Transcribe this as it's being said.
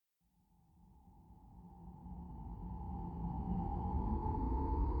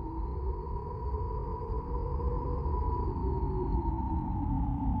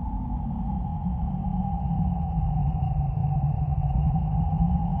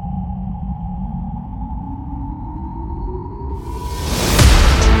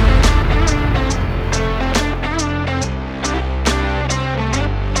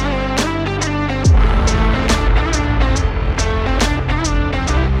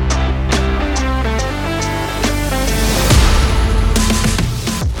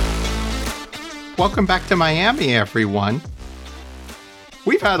Welcome back to Miami, everyone.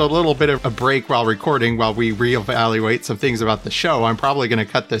 We've had a little bit of a break while recording while we reevaluate some things about the show. I'm probably going to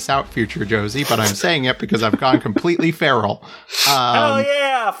cut this out, future Josie, but I'm saying it because I've gone completely feral. Hell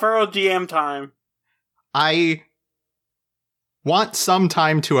yeah, feral GM time. I want some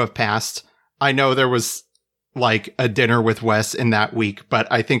time to have passed. I know there was like a dinner with Wes in that week, but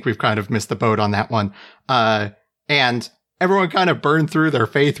I think we've kind of missed the boat on that one. And everyone kind of burned through their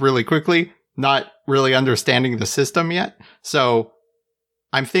faith really quickly, not really understanding the system yet. So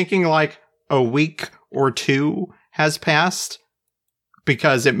I'm thinking like a week or two has passed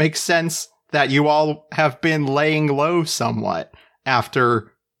because it makes sense that you all have been laying low somewhat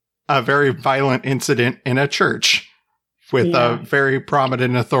after a very violent incident in a church with a very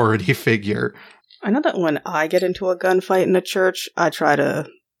prominent authority figure. I know that when I get into a gunfight in a church, I try to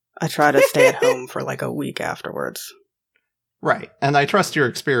stay at home for like a week afterwards. Right. And I trust your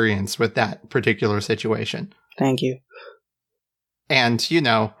experience with that particular situation. Thank you. And, you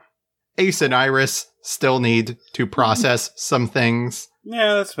know, Ace and Iris still need to process some things.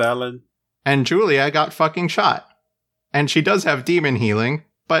 Yeah, that's valid. And Julia got fucking shot. And she does have demon healing,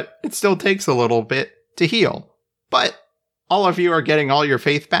 but it still takes a little bit to heal. But all of you are getting all your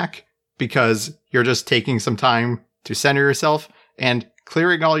faith back because you're just taking some time to center yourself and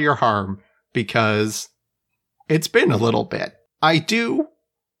clearing all your harm because it's been a little bit. I do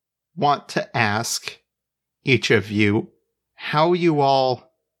want to ask each of you how you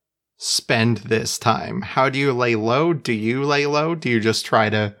all spend this time. How do you lay low? Do you lay low? Do you just try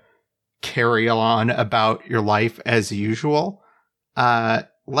to carry on about your life as usual?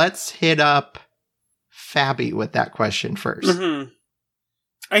 Let's hit up Fabi with that question first. Mm-hmm.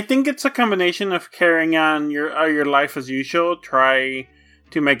 I think it's a combination of carrying on your life as usual. Try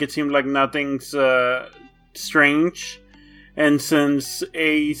to make it seem like nothing's strange. And since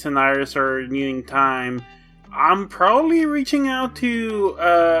Ace and Iris are needing time, I'm probably reaching out to,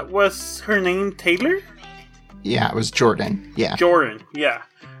 was her name Taylor? Yeah, it was Jordan. Yeah. Jordan, yeah.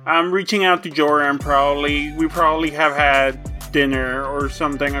 I'm reaching out to Jordan we probably have had dinner or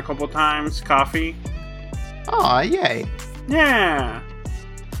something a couple times, coffee. Aw, yay. Yeah.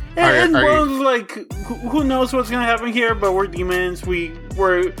 And like, who knows what's gonna happen here, but we're demons,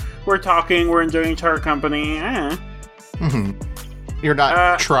 we're talking, we're enjoying each other's company, Mm-hmm. You're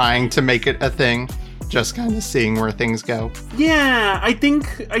not trying to make it a thing, just kind of seeing where things go. Yeah, I think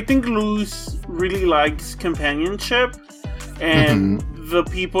Luz really likes companionship, and the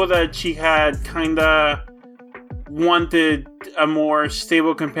people that she had kinda wanted a more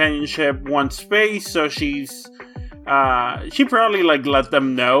stable companionship, want space, so she probably like let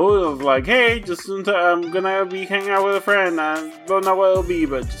them know of like, hey, just I'm gonna be hanging out with a friend. I don't know what it'll be,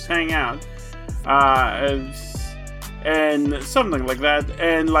 but just hang out. And something like that.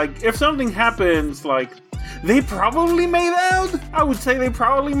 And like, if something happens, like, they probably made out. I would say they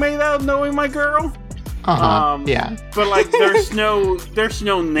probably made out knowing my girl. Yeah. But like, there's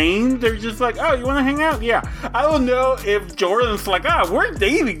no name. They're just like, oh, you want to hang out? Yeah. I don't know if Jordan's like, we're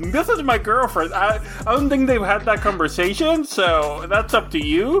dating. This is my girlfriend. I don't think they've had that conversation, so that's up to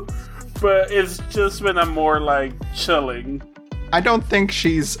you. But it's just been a more like chilling. I don't think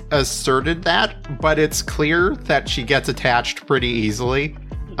she's asserted that, but it's clear that she gets attached pretty easily.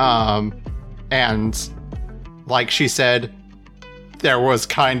 And like she said, there was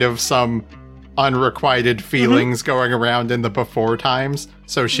kind of some unrequited feelings going around in the before times.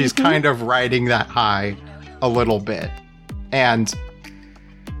 So she's kind of riding that high a little bit. And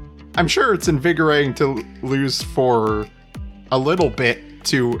I'm sure it's invigorating to lose for a little bit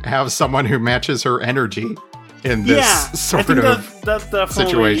to have someone who matches her energy in this sort of that definitely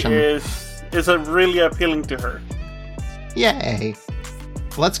situation. is a really appealing to her. Yay.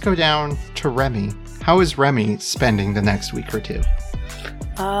 Let's go down to Remy. How is Remy spending the next week or two?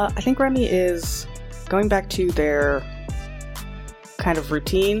 I think Remy is going back to their kind of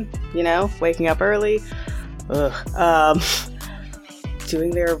routine, you know, waking up early,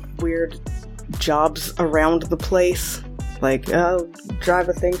 doing their weird jobs around the place. Like, I'll drive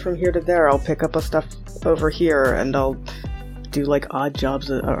a thing from here to there, I'll pick up a stuff over here, and I'll do like odd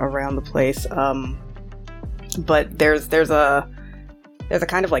jobs around the place. But there's a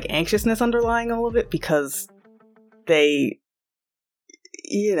kind of like anxiousness underlying all of it because they,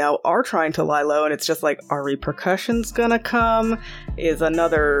 you know, are trying to lie low, and it's just like, are repercussions gonna come? Is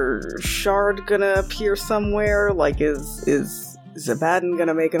another shard gonna appear somewhere? Like, is Zabadan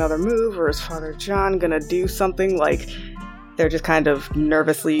gonna make another move, or is Father John gonna do something? Like, they're just kind of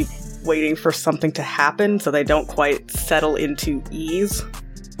nervously waiting for something to happen, so they don't quite settle into ease,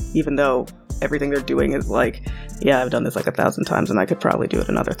 even though everything they're doing is like, yeah, I've done this like 1,000 times, and I could probably do it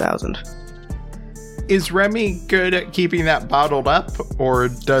another 1,000. Is Remy good at keeping that bottled up, or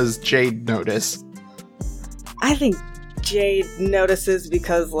does Jade notice? I think Jade notices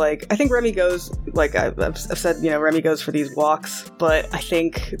because, like, I think Remy goes, like, I've said, Remy goes for these walks, but I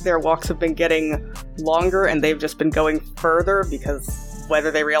think their walks have been getting longer and they've just been going further because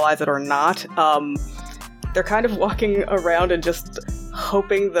whether they realize it or not, they're kind of walking around and just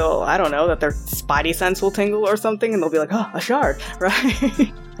hoping that their spidey sense will tingle or something and they'll be like, oh, a shard,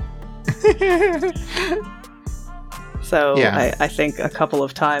 right? So yeah. I think a couple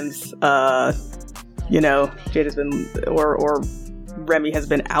of times, Jade has been, or Remy has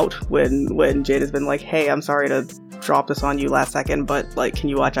been out when Jade has been like, hey, I'm sorry to drop this on you last second, but, like, can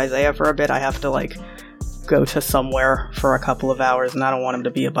you watch Isaiah for a bit? I have to, like, go to somewhere for a couple of hours, and I don't want him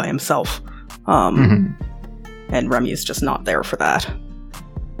to be by himself. And Remy is just not there for that.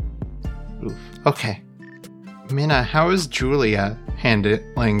 Oof. Okay. Minna, how is Julia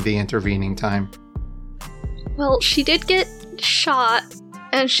handling the intervening time? Well, she did get shot,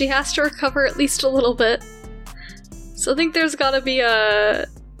 and she has to recover at least a little bit. So I think there's gotta be a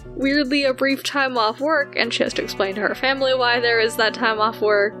brief time off work, and she has to explain to her family why there is that time off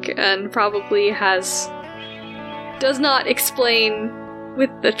work, and probably does not explain with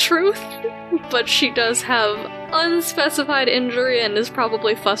the truth, but she does have unspecified injury and is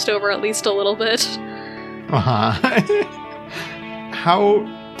probably fussed over at least a little bit. How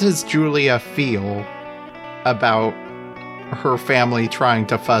does Julia feel about her family trying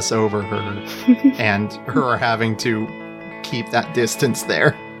to fuss over her and her having to keep that distance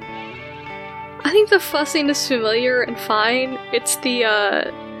there? I think the fussing is familiar and fine. It's the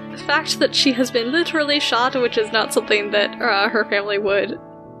fact that she has been literally shot, which is not something that her family would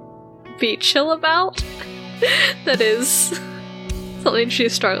be chill about. That is something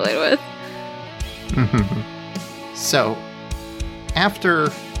she's struggling with. So, after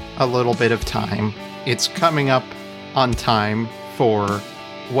a little bit of time, it's coming up on time for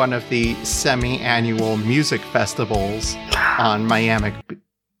one of the semi-annual music festivals on Miami.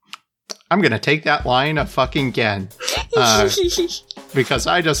 I'm gonna take that line a fucking again. Because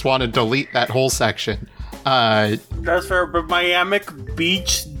I just want to delete that whole section. That's fair, but Miami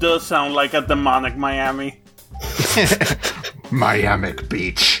Beach does sound like a demonic Miami. Miami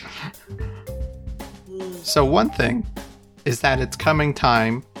Beach. So one thing is that it's coming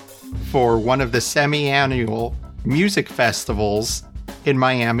time for one of the semi-annual music festivals in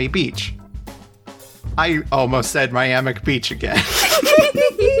Miami Beach. I almost said Miami Beach again.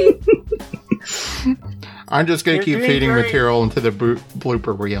 I'm just going to keep feeding material into the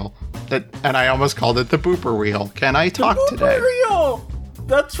blooper reel. And I almost called it the booper reel. Can I talk today? Booper reel!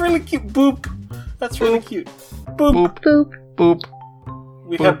 That's really cute. Boop. That's really cute. Boop. Boop. Boop.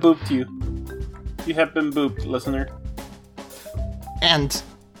 We have booped you. You have been booped, listener. And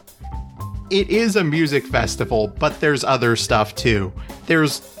it is a music festival, but there's other stuff too.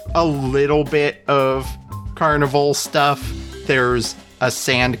 There's a little bit of carnival stuff. There's a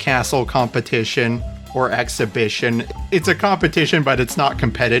sandcastle competition or exhibition. It's a competition, but it's not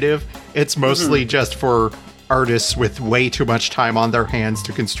competitive. It's mostly just for artists with way too much time on their hands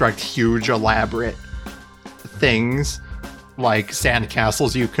to construct huge, elaborate things, like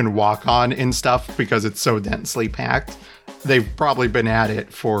sandcastles you can walk on and stuff, because it's so densely packed. They've probably been at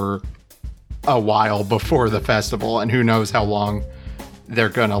it for a while before the festival, and who knows how long they're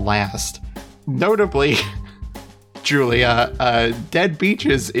gonna last. Notably, Julia, Dead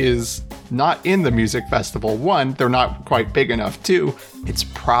Beaches is not in the music festival. One, they're not quite big enough. Two, it's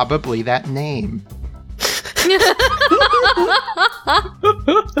probably that name. I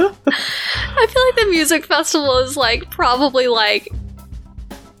feel like the music festival is probably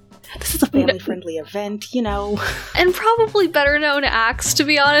this is a family-friendly event, and probably better known acts, to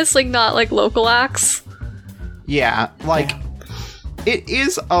be honest, not local acts. Yeah, it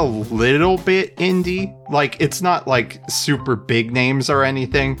is a little bit indie. It's not super big names or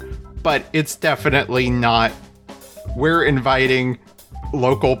anything, but it's definitely not. We're inviting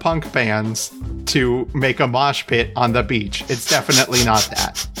local punk bands to make a mosh pit on the beach. It's definitely not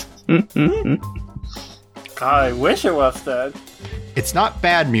that. I wish it was that. It's not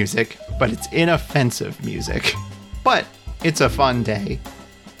bad music, but it's inoffensive music. But it's a fun day.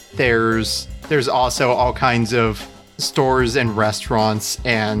 There's also all kinds of stores and restaurants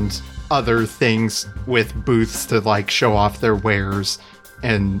and other things with booths to show off their wares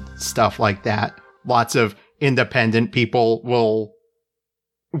and stuff like that. Lots of independent people will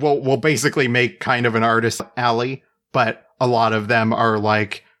basically make kind of an artist alley, but a lot of them are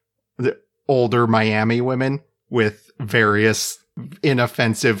the older Miami women with various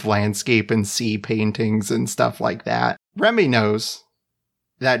inoffensive landscape and sea paintings and stuff like that. Remy knows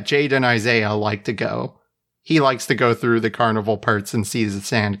that Jade and Isaiah like to go. He likes to go through the carnival parts and see the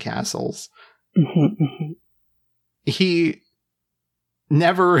sandcastles. He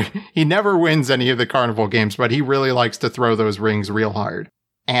never wins any of the carnival games, but he really likes to throw those rings real hard.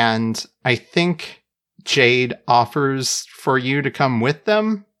 And I think Jade offers for you to come with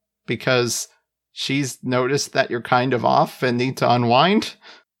them because she's noticed that you're kind of off and need to unwind.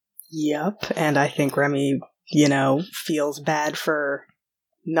 Yep, and I think Remy, feels bad for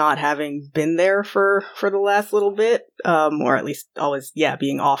not having been there for the last little bit, or at least always,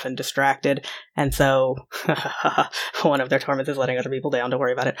 being off and distracted. And so one of their torments is letting other people down. Don't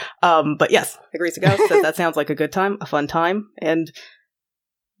worry about it. But yes, agrees to go. Says that sounds like a good time, a fun time. And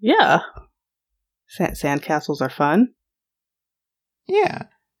yeah, sandcastles are fun. Yeah.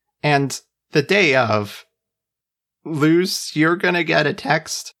 And the day of, Luz, you're going to get a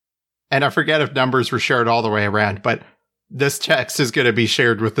text. And I forget if numbers were shared all the way around, but this text is going to be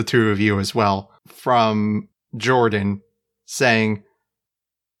shared with the two of you as well, from Jordan saying,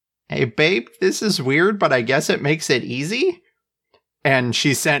 "Hey, babe, this is weird, but I guess it makes it easy." And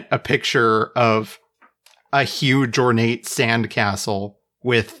she sent a picture of a huge ornate sandcastle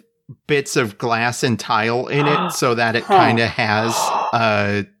with bits of glass and tile in it so that it kind of has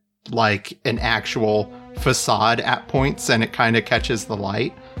an actual facade at points and it kind of catches the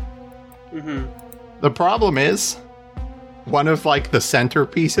light. The problem is, one of the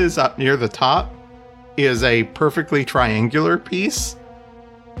centerpieces up near the top is a perfectly triangular piece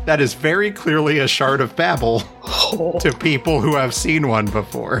that is very clearly a shard of Babel to people who have seen one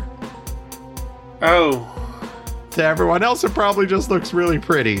before. Oh. To everyone else, it probably just looks really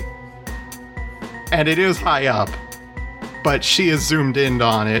pretty. And it is high up, but she is zoomed in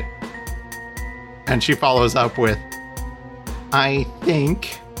on it. And she follows up with, "I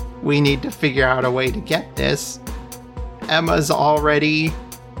think we need to figure out a way to get this. Emma's already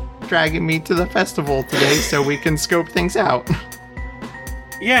dragging me to the festival today so we can scope things out."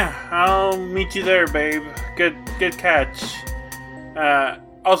 Yeah, I'll meet you there, babe. Good catch.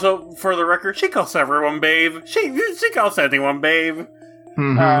 Also, for the record, she calls everyone babe. She calls anyone babe.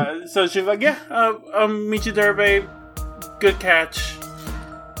 So she's like, "Yeah, I'll meet you there, babe. Good catch.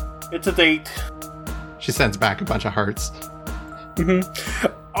 It's a date." She sends back a bunch of hearts.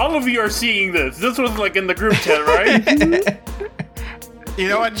 All of you are seeing this. This was in the group chat, right? You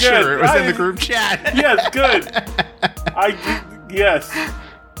know what? Sure, it was in the group chat. Yes, good. Yes.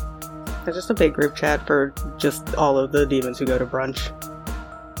 There's just a big group chat for just all of the demons who go to brunch.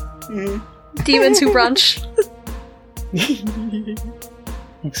 Demons who brunch.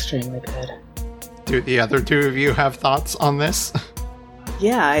 Extremely good. Do the other two of you have thoughts on this?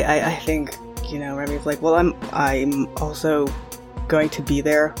 Yeah, I think, Remy's like, well, I'm also going to be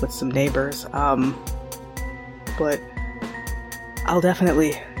there with some neighbors, but I'll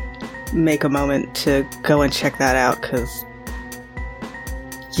definitely make a moment to go and check that out, because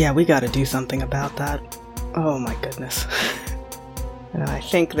we gotta do something about that. Oh my goodness. And I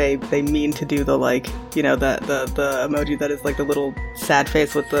think they mean to do the the emoji that is the little sad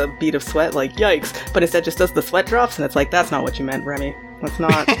face with the bead of sweat, yikes, but instead just does the sweat drops, and it's that's not what you meant, Remy. That's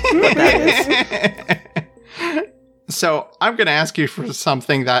not what that is. So I'm going to ask you for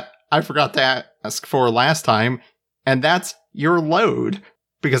something that I forgot to ask for last time, and that's your load.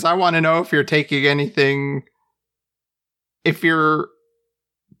 Because I want to know if you're taking anything, if you're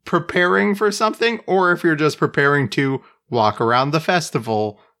preparing for something, or if you're just preparing to walk around the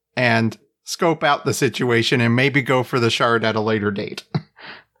festival and scope out the situation and maybe go for the shard at a later date.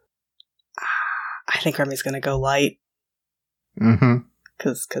 I think Remy's going to go light.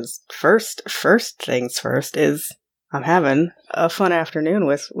 Because first things first is, I'm having a fun afternoon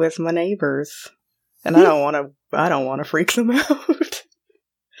with my neighbors, and I don't want to freak them out,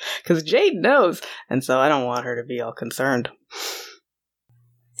 because Jade knows, and so I don't want her to be all concerned.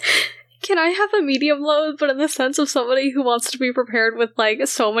 Can I have a medium load, but in the sense of somebody who wants to be prepared with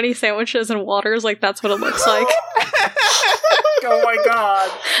so many sandwiches and waters? That's what it looks like. Oh my god!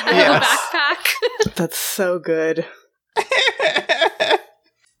 I have a backpack. That's so good.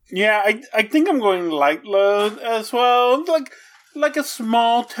 Yeah, I think I'm going light load as well. Like a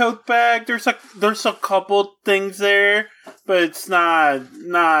small tote bag. There's a couple things there, but it's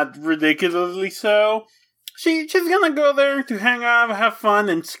not ridiculously so. She's gonna go there to hang out, have fun,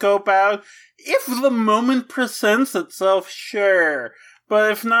 and scope out. If the moment presents itself, sure.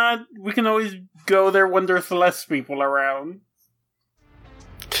 But if not, we can always go there when there's less people around.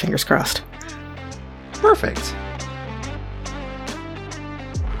 Fingers crossed. Perfect.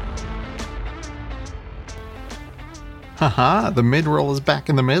 Haha, the mid-roll is back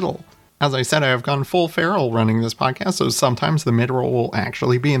in the middle. As I said, I have gone full feral running this podcast, so sometimes the mid-roll will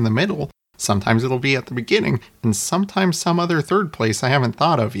actually be in the middle, sometimes it'll be at the beginning, and sometimes some other third place I haven't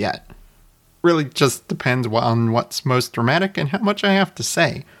thought of yet. Really just depends on what's most dramatic and how much I have to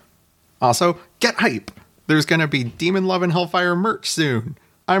say. Also, get hype! There's gonna be Demon Love and Hellfire merch soon.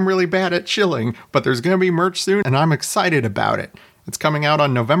 I'm really bad at chilling, but there's gonna be merch soon, and I'm excited about it. It's coming out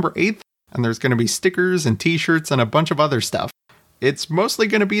on November 8th, and there's gonna be stickers and t-shirts and a bunch of other stuff. It's mostly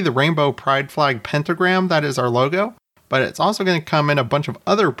going to be the rainbow pride flag pentagram that is our logo, but it's also going to come in a bunch of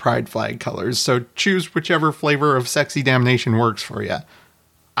other pride flag colors, so choose whichever flavor of sexy damnation works for you.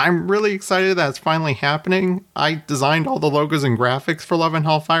 I'm really excited that it's finally happening. I designed all the logos and graphics for Love and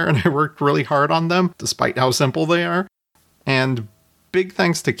Hellfire, and I worked really hard on them, despite how simple they are. And big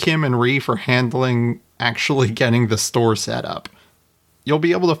thanks to Kim and Ree for handling actually getting the store set up. You'll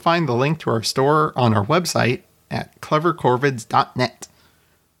be able to find the link to our store on our website, at clevercorvids.net.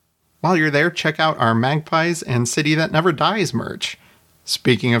 While you're there, check out our Magpies and City That Never Dies merch.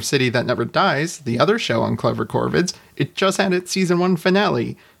 Speaking of City That Never Dies, the other show on Clever Corvids, it just had its Season 1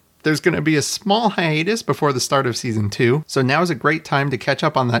 finale. There's going to be a small hiatus before the start of Season 2, so now's a great time to catch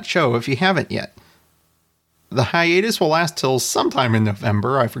up on that show if you haven't yet. The hiatus will last till sometime in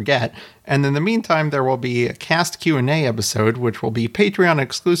November, I forget, and in the meantime there will be a cast Q&A episode which will be Patreon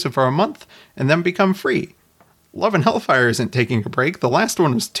exclusive for a month and then become free. Love and Hellfire isn't taking a break. The last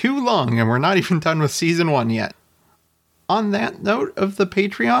one was too long, and we're not even done with Season 1 yet. On that note of the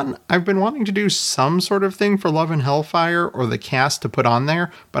Patreon, I've been wanting to do some sort of thing for Love and Hellfire or the cast to put on there,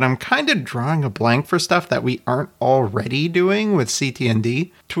 but I'm kind of drawing a blank for stuff that we aren't already doing with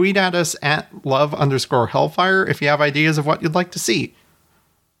CT&D. Tweet at us at love_hellfire if you have ideas of what you'd like to see.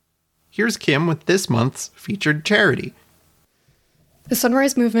 Here's Kim with this month's featured charity. The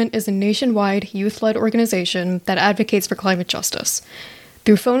Sunrise Movement is a nationwide, youth-led organization that advocates for climate justice.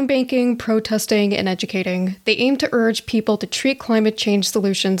 Through phone banking, protesting, and educating, they aim to urge people to treat climate change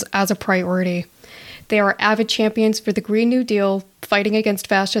solutions as a priority. They are avid champions for the Green New Deal, fighting against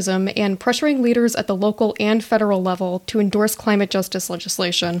fascism, and pressuring leaders at the local and federal level to endorse climate justice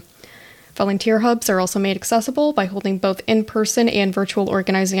legislation. Volunteer hubs are also made accessible by holding both in-person and virtual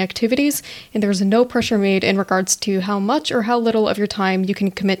organizing activities, and there's no pressure made in regards to how much or how little of your time you can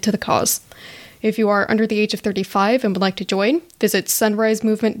commit to the cause. If you are under the age of 35 and would like to join, visit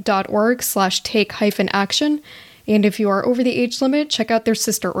sunrisemovement.org/take-action, and if you are over the age limit, check out their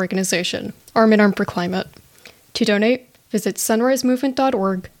sister organization, Arm in Arm for Climate. To donate, visit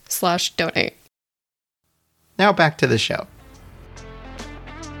sunrisemovement.org/donate. Now back to the show.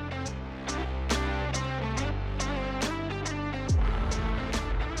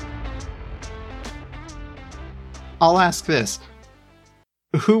 I'll ask this.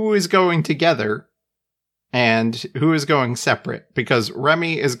 Who is going together and who is going separate? Because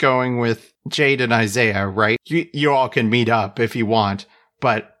Remy is going with Jade and Isaiah, right? You all can meet up if you want,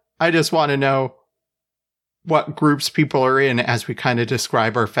 but I just want to know what groups people are in as we kind of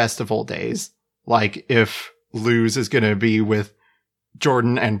describe our festival days. Like if Luz is going to be with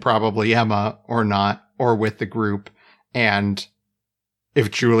Jordan and probably Emma or not, or with the group, and if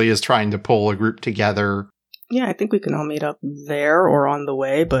Julie is trying to pull a group together. Yeah, I think we can all meet up there or on the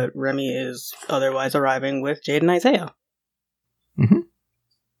way, but Remy is otherwise arriving with Jade and Isaiah. Mm-hmm.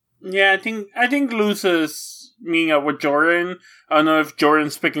 Yeah, I think Luz is meeting up with Jordan. I don't know if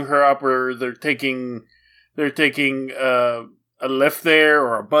Jordan's picking her up or they're taking a lift there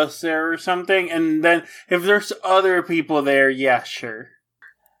or a bus there or something. And then if there's other people there, yeah, sure.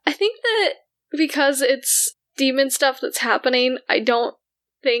 I think that because it's demon stuff that's happening, I don't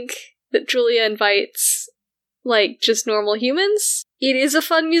think that Julia invites like just normal humans. It is a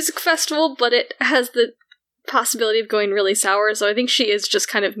fun music festival, but it has the possibility of going really sour, so I think she is just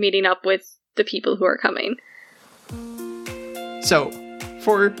kind of meeting up with the people who are coming. So,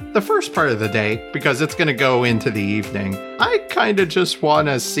 for the first part of the day, because it's going to go into the evening, I kind of just want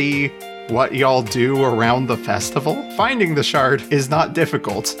to see what y'all do around the festival. Finding the shard is not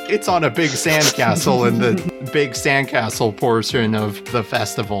difficult. It's on a big sandcastle in the big sandcastle portion of the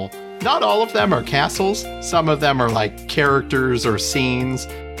festival. Not all of them are castles. Some of them are like characters or scenes.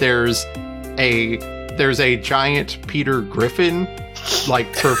 There's a giant Peter Griffin,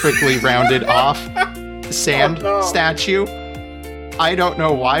 like perfectly rounded off sand statue. I don't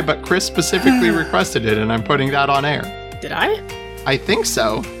know why, but Chris specifically requested it, and I'm putting that on air. Did I? I think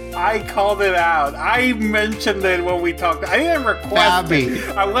so. I called it out. I mentioned it when we talked. I didn't request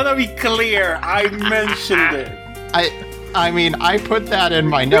it. I want to be clear. I mentioned it. I mean, I put that in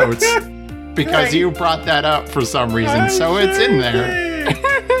my notes because you brought that up for some reason, so it's in there.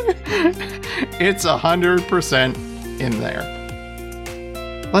 It's 100% in there.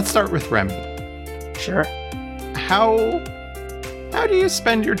 let's start with Remy. Sure. How do you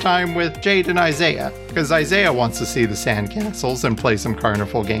spend your time with Jade and Isaiah? Because Isaiah wants to see the sandcastles and play some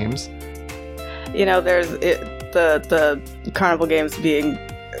carnival games. You know, there's the carnival games being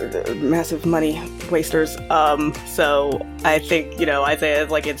massive money wasters. So I think, you know, Isaiah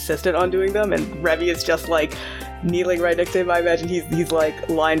is like insistent on doing them, and Remy is just like kneeling right next to him. I imagine he's like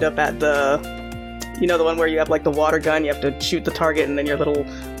lined up at the, you know, the one where you have like the water gun, you have to shoot the target, and then your little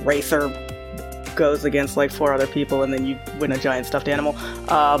racer goes against like 4 other people, and then you win a giant stuffed animal.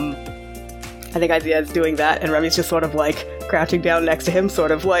 I think Isaiah is doing that, and Remy's just sort of like crouching down next to him,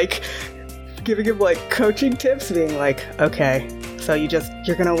 sort of like giving him like coaching tips, being like, okay, so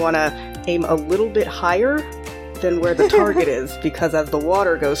you're gonna want to aim a little bit higher than where the target is, because as the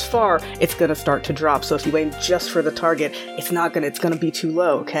water goes far, it's gonna start to drop. So if you aim just for the target, it's gonna be too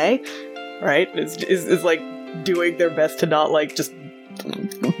low, okay? Right? It's like doing their best to not like just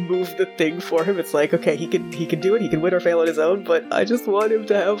move the thing for him. It's like, okay, he can do it, he can win or fail on his own, but I just want him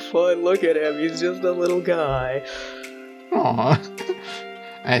to have fun. Look at him, he's just a little guy. Aww.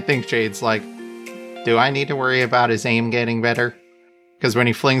 I think Jade's like, do I need to worry about his aim getting better? Because when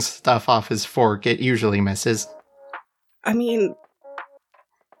he flings stuff off his fork, it usually misses. I mean,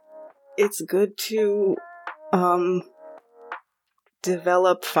 it's good to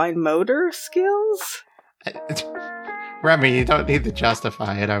develop fine motor skills. Remy, you don't need to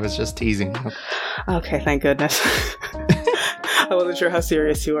justify it. I was just teasing you. Okay, thank goodness. I wasn't sure how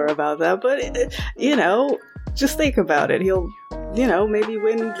serious you were about that, but, you know, just think about it. He'll, you know, maybe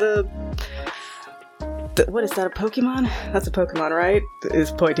win the what is that, a Pokemon? That's a Pokemon, right?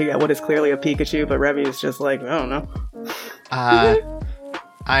 Is pointing at what is clearly a Pikachu, but Remy is just like, I don't know.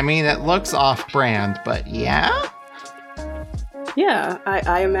 I mean, it looks off-brand, but yeah? Yeah,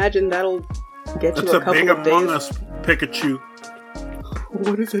 I imagine that'll get you a couple of days. It's a big Among Us Pikachu.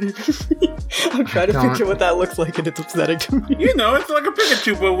 What does that even mean? I'm trying to picture what that looks like, and it's upsetting to me. You know, it's like a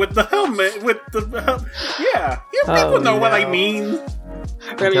Pikachu, but with the helmet, yeah. You people know what I mean.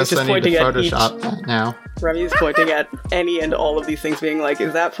 Remy's just pointing at Photoshop that now. Remy's pointing at any and all of these things, being like,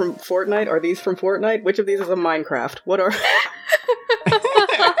 is that from Fortnite? Are these from Fortnite? Which of these is a Minecraft? What are...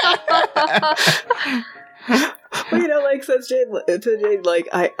 Well, you know, like, says Jade, to Jade, like,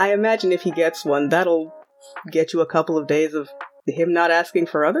 I imagine if he gets one, that'll get you a couple of days of him not asking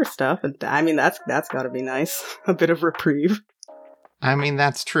for other stuff. And I mean, that's gotta be nice. A bit of reprieve. I mean,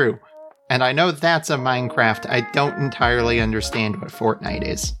 that's true. And I know that's a Minecraft. I don't entirely understand what Fortnite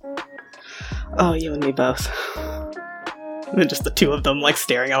is. Oh, you and me both. And just the two of them, like,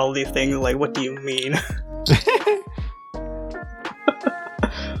 staring at all these things, like, what do you mean?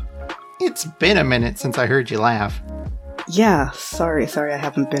 It's been a minute since I heard you laugh. Yeah, sorry, I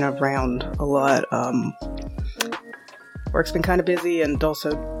haven't been around a lot. Work's been kind of busy, and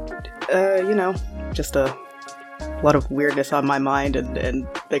also, you know, just a lot of weirdness on my mind, and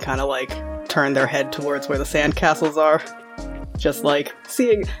they kind of, like, turn their head towards where the sandcastles are. Just, like,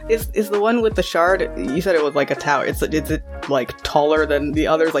 seeing... Is the one with the shard... You said it was, like, a tower. Is it, like, taller than the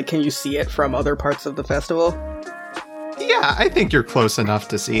others? Like, can you see it from other parts of the festival? Yeah, I think you're close enough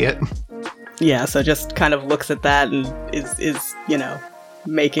to see it. Yeah, so just kind of looks at that and is you know,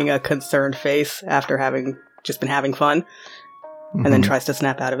 making a concerned face after having just been having fun, and then tries to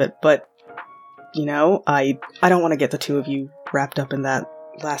snap out of it. But, you know, I don't want to get the two of you wrapped up in that.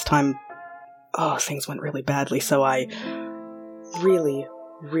 Last time, things went really badly, so I really,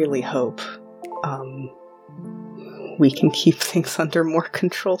 really hope we can keep things under more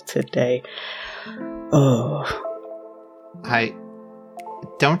control today.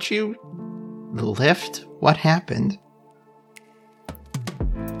 Don't you lift? What happened?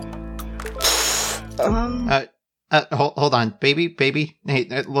 Hold on. Baby. Hey,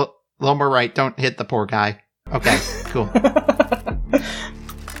 a little more right. Don't hit the poor guy. Okay, cool.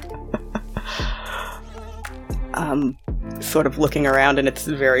 Sort of looking around, and it's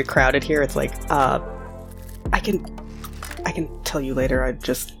very crowded here. It's like, I can tell you later. I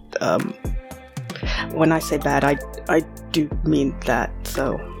just, when I say bad, I do mean that,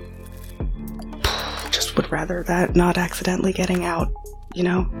 so just would rather that not accidentally getting out, you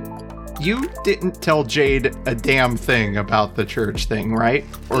know? You didn't tell Jade a damn thing about the church thing, right?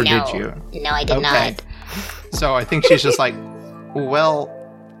 Or No. did you? No, I did not. So I think she's just like, well,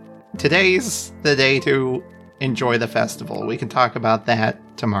 today's the day to enjoy the festival. We can talk about that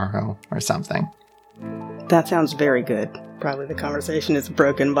tomorrow or something. That sounds very good. Probably the conversation is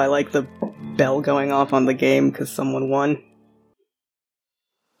broken by, like, the bell going off on the game because someone won.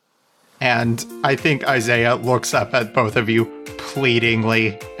 And I think Isaiah looks up at both of you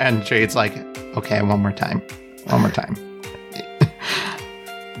pleadingly, and Jade's like, okay, one more time.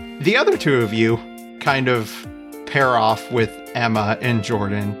 The other two of you kind of pair off with Emma and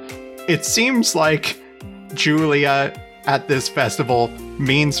Jordan. It seems like Julia at this festival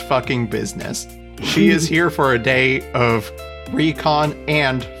means fucking business. She is here for a day of recon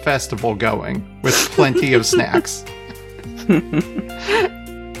and festival going with plenty of snacks.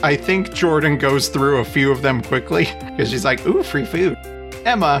 I think Jordan goes through a few of them quickly because she's like, ooh, free food.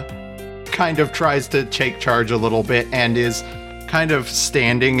 Emma kind of tries to take charge a little bit and is kind of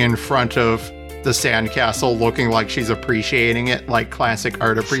standing in front of the sandcastle looking like she's appreciating it, like classic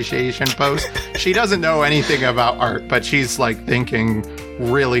art appreciation pose. She doesn't know anything about art, but she's like thinking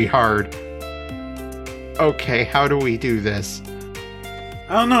really hard. Okay, how do we do this?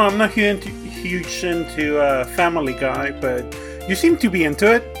 I don't know, I'm not huge into Family Guy, but you seem to be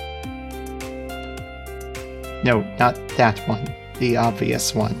into it. No, not that one. The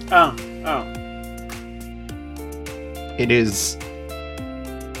obvious one. Oh. It is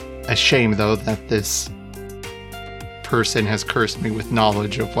a shame, though, that this person has cursed me with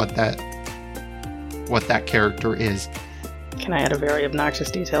knowledge of what that character is. Can I add a very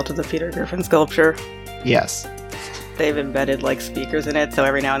obnoxious detail to the Peter Griffin sculpture? Yes. They've embedded, like, speakers in it, so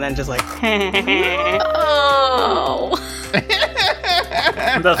every now and then just like... Oh!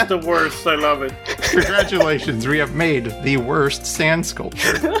 That's the worst, I love it. Congratulations, we have made the worst sand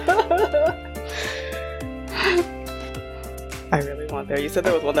sculpture. I really want there. You said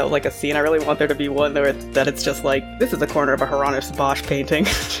there was one that was like a scene. I really want there to be one that it's just like, this is a corner of a Hieronymus Bosch painting.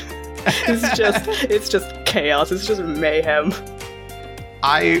 It's just chaos. It's just mayhem.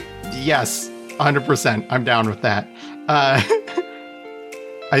 Yes, 100%. I'm down with that. I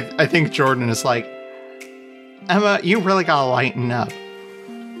think Jordan is like, Emma, you really gotta lighten up.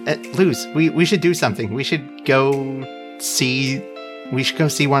 Luz, we should do something. We should go see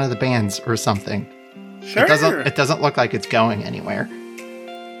one of the bands or something. Sure. It doesn't look like it's going anywhere.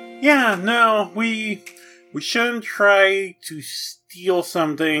 Yeah, no, we shouldn't try to steal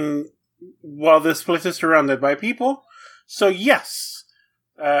something while this place is surrounded by people. So yes,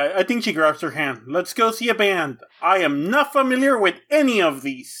 I think she grabs her hand. Let's go see a band. I am not familiar with any of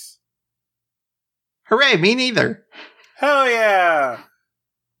these. Hooray, me neither. Hell yeah.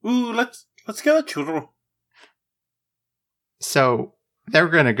 Ooh, let's get a churro. So they're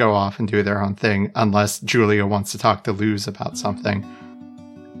going to go off and do their own thing unless Julia wants to talk to Luz about something.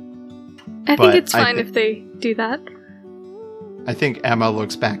 I think it's fine if they do that. I think Emma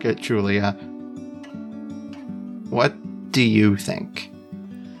looks back at Julia. What do you think?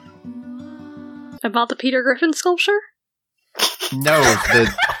 About the Peter Griffin sculpture? No,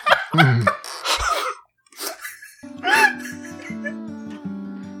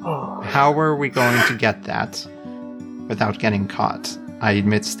 How are we going to get that without getting caught? I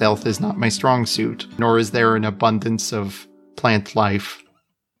admit stealth is not my strong suit, nor is there an abundance of plant life.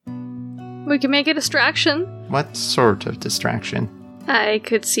 We can make a distraction. What sort of distraction? I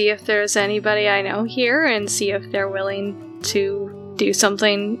could see if there's anybody I know here and see if they're willing to do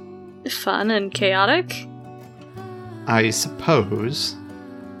something fun and chaotic. I suppose.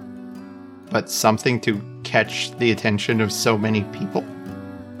 But something to catch the attention of so many people?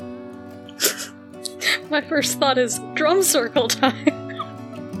 My first thought is drum circle time.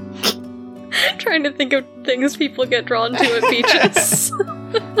 Trying to think of things people get drawn to at beaches.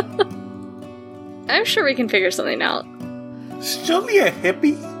 I'm sure we can figure something out. Is Julia a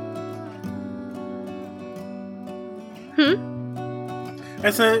hippie? I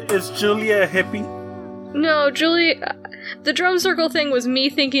said, is Julia a hippie? No, Julia... The drum circle thing was me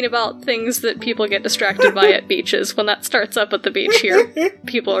thinking about things that people get distracted by at beaches. When that starts up at the beach here,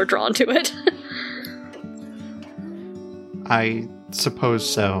 people are drawn to it. I suppose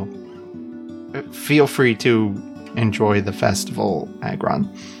so. Feel free to enjoy the festival, Agron.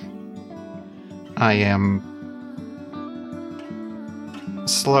 I am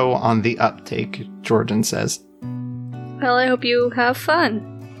slow on the uptake, Jordan says. Well, I hope you have fun.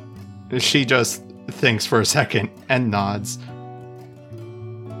 She just thinks for a second and nods.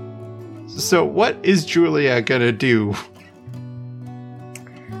 So what is Julia gonna do?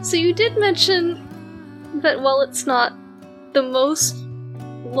 So you did mention that while it's not the most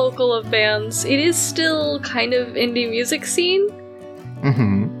local of bands, it is still kind of indie music scene.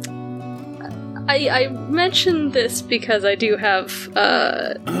 Mm-hmm. I mentioned this because I do have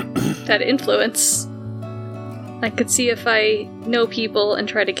that influence. I could see if I know people and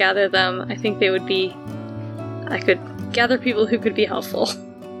try to gather them. I think I could gather people who could be helpful.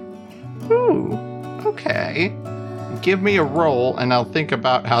 Ooh, okay. Give me a roll and I'll think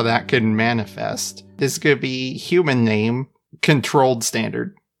about how that can manifest. This could be human name, controlled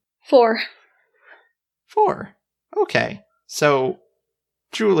standard. 4. 4. Okay. So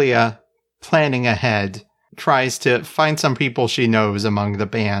Julia, planning ahead, tries to find some people she knows among the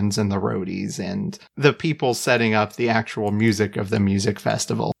bands and the roadies and the people setting up the actual music of the music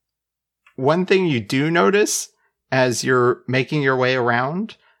festival. One thing you do notice as you're making your way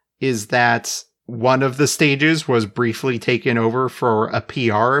around is that one of the stages was briefly taken over for a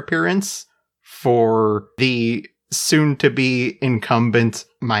PR appearance for the soon-to-be incumbent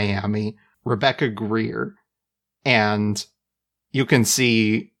Miami, Rebecca Greer. And you can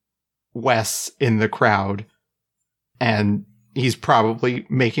see Wes in the crowd, and he's probably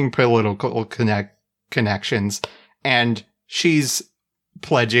making political connections, and she's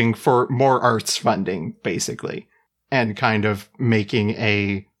pledging for more arts funding, basically, and kind of making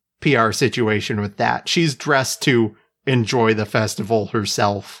a PR situation with that. She's dressed to enjoy the festival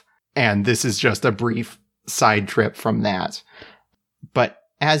herself, and this is just a brief side trip from that. But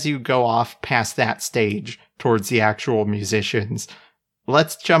as you go off past that stage towards the actual musicians,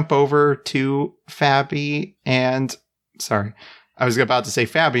 let's jump over to Fabi and... Sorry, I was about to say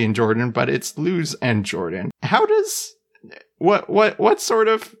Fabi and Jordan, but it's Luz and Jordan. How does... What sort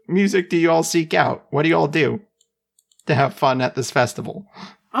of music do you all seek out? What do you all do to have fun at this festival?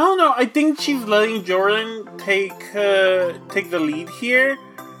 I don't know. I think she's letting Jordan take the lead here.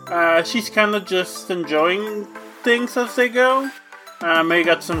 She's kind of just enjoying things as they go. Maybe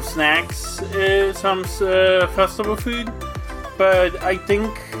got some snacks, some festival food. But I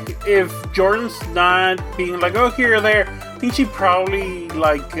think if Jordan's not being like, oh, here or there, I think she'd probably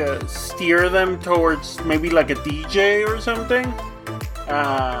steer them towards maybe like a DJ or something.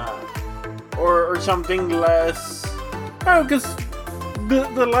 Or something less... Oh, because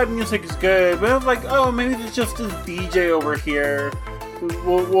the live music is good. But I'm like, oh, maybe there's just this DJ over here.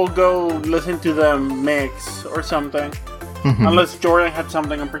 We'll go listen to them mix or something. Mm-hmm. Unless Jordan had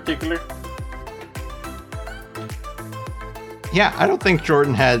something in particular. Yeah, I don't think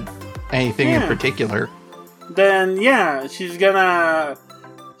Jordan had anything in particular. Then yeah, she's gonna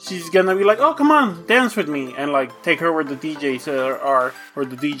be like, oh, come on, dance with me, and take her where the DJs are, where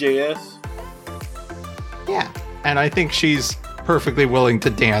the DJ is. Yeah, and I think she's perfectly willing to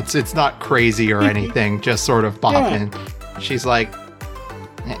dance. It's not crazy or anything, just sort of bopping. Yeah. She's like,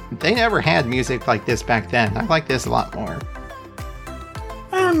 they never had music like this back then. I like this a lot more.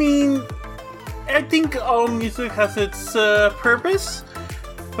 I mean, I think all music has its purpose,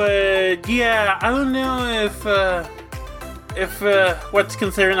 but yeah, I don't know if what's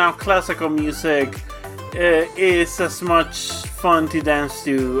considered now classical music is as much fun to dance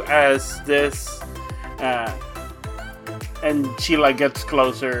to as this. And she gets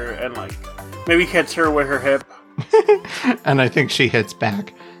closer and maybe hits her with her hip. And I think she hits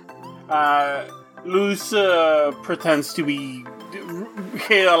back. Luz pretends to be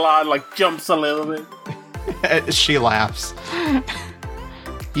hit a lot, jumps a little bit. She laughs.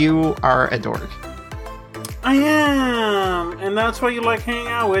 You are a dork. I am, and that's why you hanging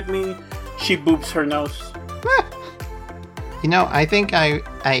out with me. She boops her nose. I think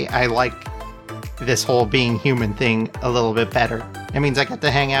I like this whole being human thing a little bit better. It means I get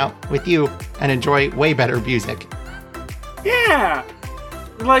to hang out with you and enjoy way better music. Yeah!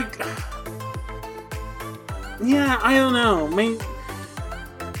 Yeah, I don't know.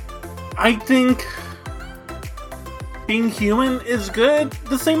 I think being human is good,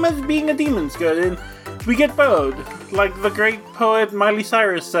 the same as being a demon's good, and we get both. Like the great poet Miley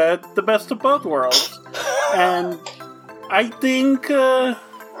Cyrus said, the best of both worlds. And I think, I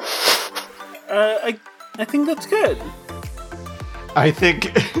think that's good. I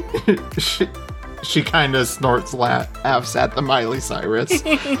think she kind of snorts laughs at the Miley Cyrus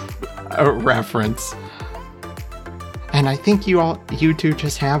reference. And I think you two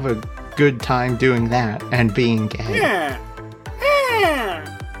just have a good time doing that and being gay. Yeah.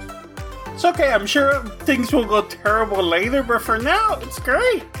 It's okay, I'm sure things will go terrible later, but for now, it's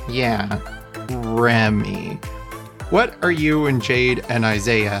great. Yeah. Remy. What are you and Jade and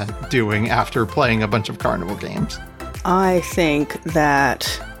Isaiah doing after playing a bunch of carnival games? I think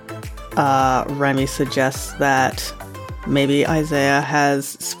that Remy suggests that maybe Isaiah has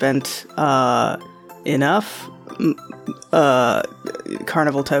spent enough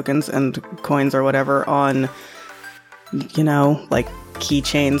carnival tokens and coins or whatever on,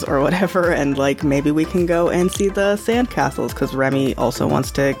 keychains or whatever, and maybe we can go and see the sandcastles, because Remy also wants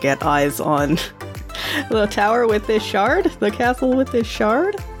to get eyes on the tower with this shard, the castle with this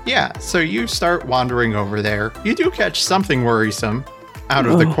shard. Yeah, so you start wandering over there. You do catch something worrisome out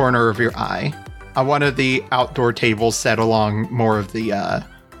of the corner of your eye. On one of the outdoor tables set along more of the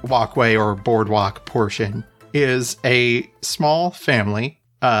walkway or boardwalk portion is a small family,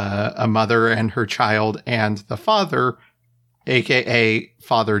 a mother and her child, and the father aka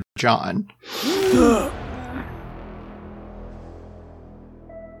Father John.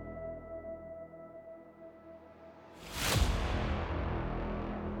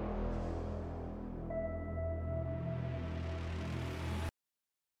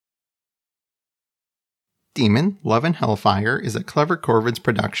 Demon, Love and Hellfire is a Clever Corvids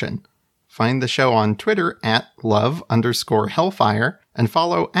production. Find the show on Twitter at love_hellfire and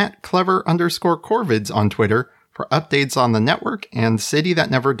follow at clever_corvids on Twitter for updates on the network and City That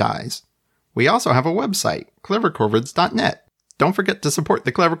Never Dies. We also have a website, clevercorvids.net. Don't forget to support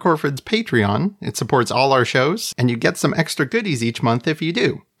the Clever Corvids Patreon. It supports all our shows, and you get some extra goodies each month if you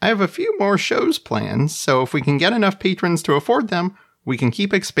do. I have a few more shows planned, so if we can get enough patrons to afford them, we can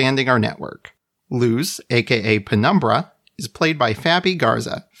keep expanding our network. Luz, aka Penumbra, is played by Fabi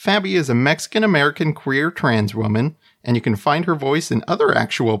Garza. Fabi is a Mexican-American queer trans woman, and you can find her voice in other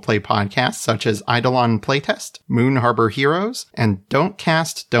actual play podcasts such as Eidolon Playtest, Moon Harbor Heroes, and Don't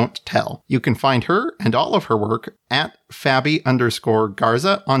Cast, Don't Tell. You can find her and all of her work at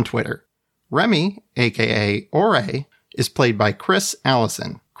Fabi_Garza on Twitter. Remy, aka Ore, is played by Chris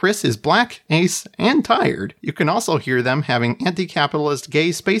Allison. Chris is black, ace, and tired. You can also hear them having anti-capitalist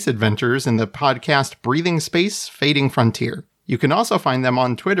gay space adventures in the podcast Breathing Space, Fading Frontier. You can also find them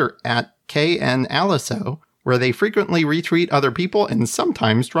on Twitter at KNAliso, where they frequently retweet other people and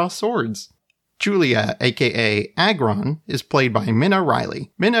sometimes draw swords. Julia, aka Agron, is played by Minna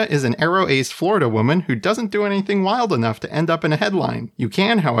Riley. Minna is an Arrow-Ace Florida woman who doesn't do anything wild enough to end up in a headline. You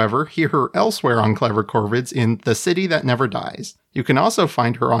can, however, hear her elsewhere on Clever Corvids in The City That Never Dies. You can also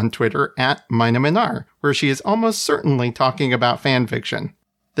find her on Twitter at Mina Minar, where she is almost certainly talking about fanfiction.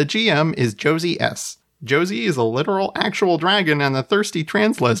 The GM is Josie S. Josie is a literal actual dragon and a thirsty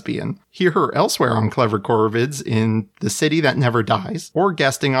trans lesbian. Hear her elsewhere on Clever Corvids in The City That Never Dies, or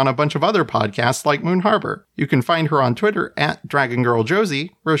guesting on a bunch of other podcasts like Moon Harbor. You can find her on Twitter at Dragon Girl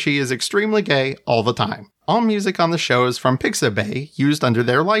Josie, where she is extremely gay all the time. All music on the show is from Pixabay, used under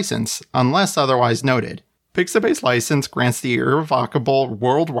their license, unless otherwise noted. Pixabay's license grants the irrevocable,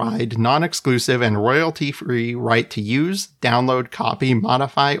 worldwide, non-exclusive, and royalty-free right to use, download, copy,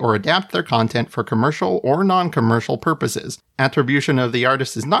 modify, or adapt their content for commercial or non-commercial purposes. Attribution of the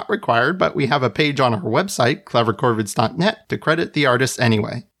artist is not required, but we have a page on our website, clevercorvids.net, to credit the artists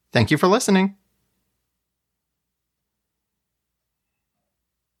anyway. Thank you for listening.